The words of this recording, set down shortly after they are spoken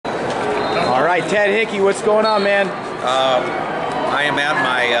All right, Ted Hickey, what's going on, man? I am at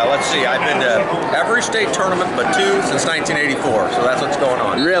my, let's see, I've been to every state tournament but 2 since 1984, so that's what's going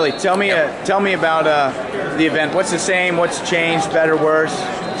on. Really? Tell me about the event. What's the same? What's changed? Better? Worse?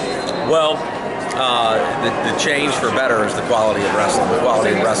 Well, the change for better is the quality of wrestling. The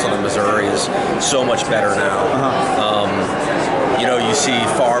quality of wrestling in Missouri is so much better now. You know, you see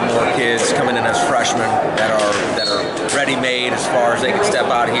far more kids coming in as freshmen that are ready-made as far as they can step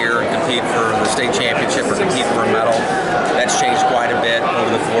out here and compete for the state championship or compete for a medal. That's changed quite a bit over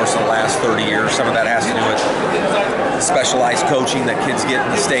the course of the last 30 years. Some of that has to do with specialized coaching that kids get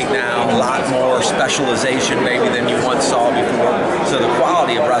in the state now. A lot more specialization maybe than you once saw before. So the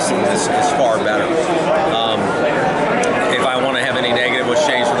quality of wrestling is far better. If I want to have any negative, what's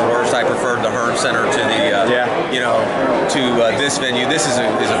changed for the worst, I preferred the Hearn Center to the, this venue. This is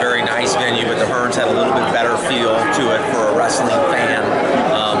a very nice venue, but the Hearns had a little bit better feel to it for a wrestling fan.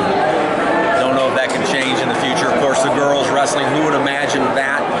 Don't know if that can change in the future. Of course, the girls wrestling, who would imagine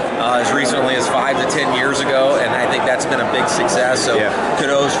that as recently as 5 to 10 years ago, and I think that's been a big success. So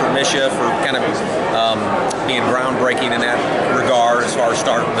kudos for Misha for kind of being groundbreaking in that regard as far as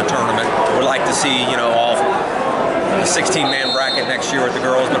starting the tournament. Would like to see, you know, all 16-man bracket next year with the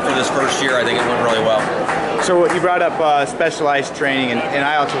girls, but for this first year, I think it went really well. So you brought up specialized training, and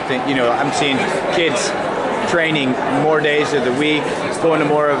I also think, you know, I'm seeing kids training more days of the week, going to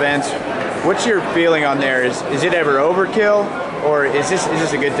more events. What's your feeling on there? Is it ever overkill, or is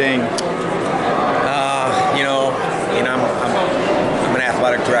this a good thing? I'm an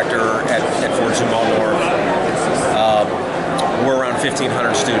athletic director at Fort Zumwalt North. We're around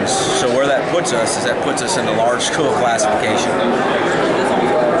 1,500 students. So where that puts us is that puts us in the large school classification.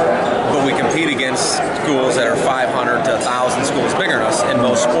 But we compete against schools that are 500 to 1,000 schools bigger than us in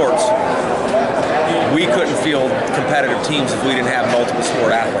most sports. We couldn't field competitive teams if we didn't have multiple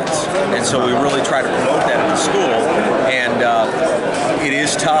sport athletes. And so we really try to promote that at the school. And it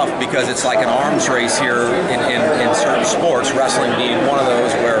is tough because it's like an arms race here in certain sports, wrestling being one of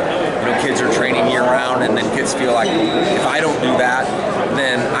those where kids are training year-round, and then kids feel like, if I don't do that,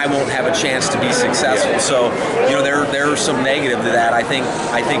 then I won't have a chance to be successful. So, there's some negative to that. I think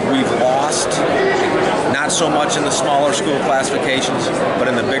we've lost, not so much in the smaller school classifications, but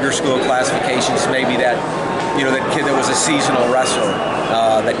in the bigger school classifications, maybe that kid that was a seasonal wrestler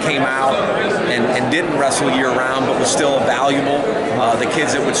that came out and didn't wrestle year-round, but was still valuable. The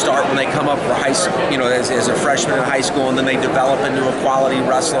kids that would start when they come up for high school, as a freshman in high school, and then they develop into a quality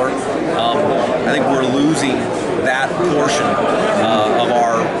wrestler. I think we're losing that portion of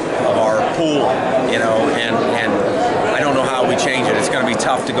our pool, and I don't know how we change it. It's going to be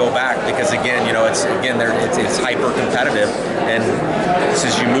tough to go back because again, it's hyper competitive, and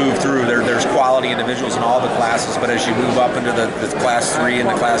as you move through, there's quality individuals in all the classes, but as you move up into the class 3 and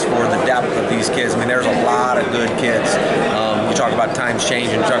the class 4, the depth of these kids, I mean, there's a lot of good kids. You talk about times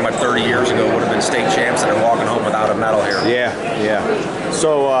changing. You talk about 30 years ago would have been state champs that are walking home without a medal here. Yeah.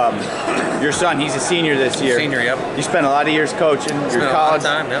 So your son, he's a senior this year. Senior, yep. You spent a lot of years coaching. You're a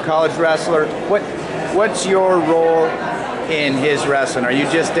college wrestler. What's your role in his wrestling? Are you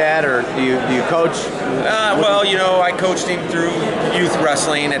just dad, or do you coach? Well, I coached him through youth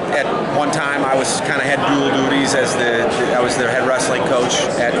wrestling. At one time, I was kind of had dual duties as I was their head wrestling coach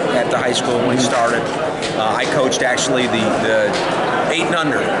at the high school when he started. I coached actually the 8 and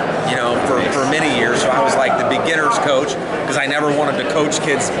under, for many years. So I was like the beginners coach because I never wanted to coach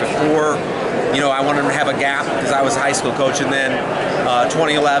kids before. I wanted to have a gap because I was a high school coach, and then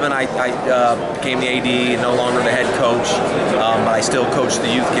 2011 I became the AD, no longer the head coach, but I still coach the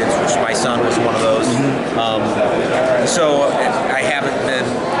youth kids, which my son was one of those. So I haven't been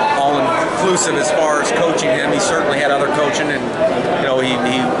all-inclusive as far as coaching him. He certainly had other coaching, and he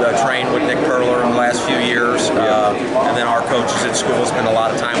trained with Nick Perler in the last few years, and then our coaches at school spend a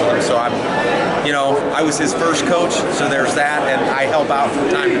lot of time with him. So I was his first coach, so there's that, and I help out from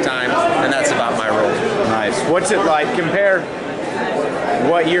time to time, and that's about my role. Nice. What's it like? Compare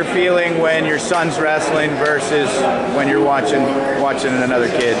what you're feeling when your son's wrestling versus when you're watching another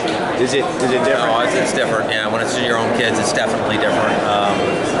kid. Is it different? No, it's different. Yeah, when it's your own kids, it's definitely different.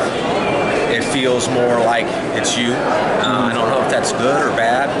 It feels more like it's you. I don't know if that's good or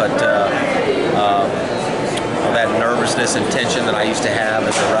bad, but that nervousness and tension that I used to have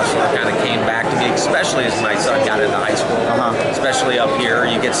as a wrestler kind of came back to me, especially as my son got into high school. Especially up here,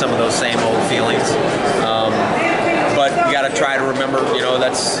 you get some of those same old feelings. But you got to try to remember,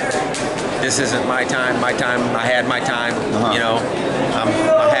 this isn't my time. My time, I had my time. I'm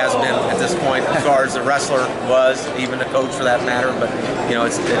a has-been at this point as far as the wrestler was, even the coach for that matter. But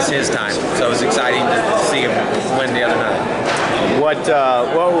it's his time. So it was exciting to see him win the other night.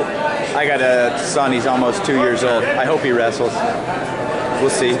 I got a son. He's almost 2 years old. I hope he wrestles. We'll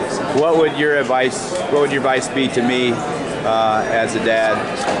see. What would your advice be to me as a dad?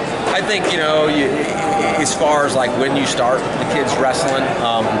 I think, as far as like when you start the kids wrestling,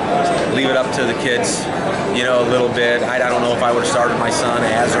 leave it up to the kids, a little bit. I don't know if I would have started my son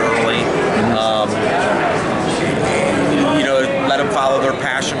as early. Let them follow their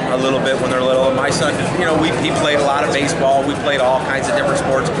passion a little bit when they're little. And my son, he played a lot of baseball. We played all kinds of different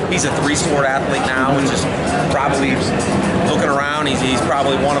sports. He's a 3-sport athlete now, which is probably, looking around, he's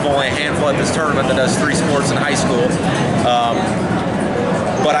probably one of only a handful at this tournament that does 3 sports in high school.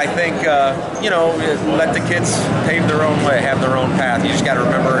 But I think, let the kids pave their own way, have their own path. You just got to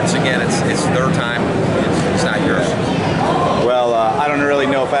remember, it's their time. It's not yours. Well, I don't really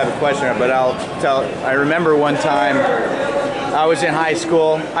know if I have a question, but I remember one time I was in high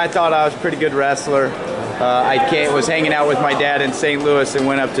school. I thought I was a pretty good wrestler. I was hanging out with my dad in St. Louis and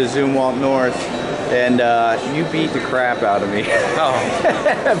went up to Zumwalt North, and you beat the crap out of me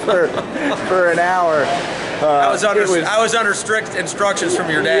for an hour. I was under strict instructions from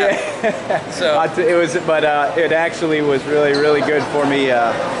your dad. Yeah. So it actually was really, really good for me.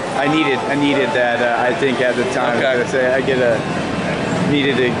 I needed that. I think at the time. Okay. I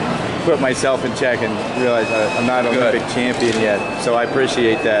needed to put myself in check and realize I'm not an Olympic champion yet. So I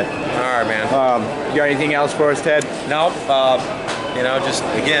appreciate that. All right, man. You got anything else for us, Ted? No. Just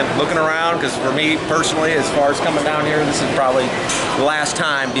again looking around, because for me personally, as far as coming down here, this is probably the last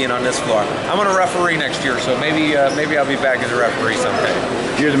time being on this floor. I'm going to referee next year, so maybe I'll be back as a referee someday.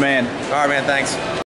 You're the man. All right, man. Thanks.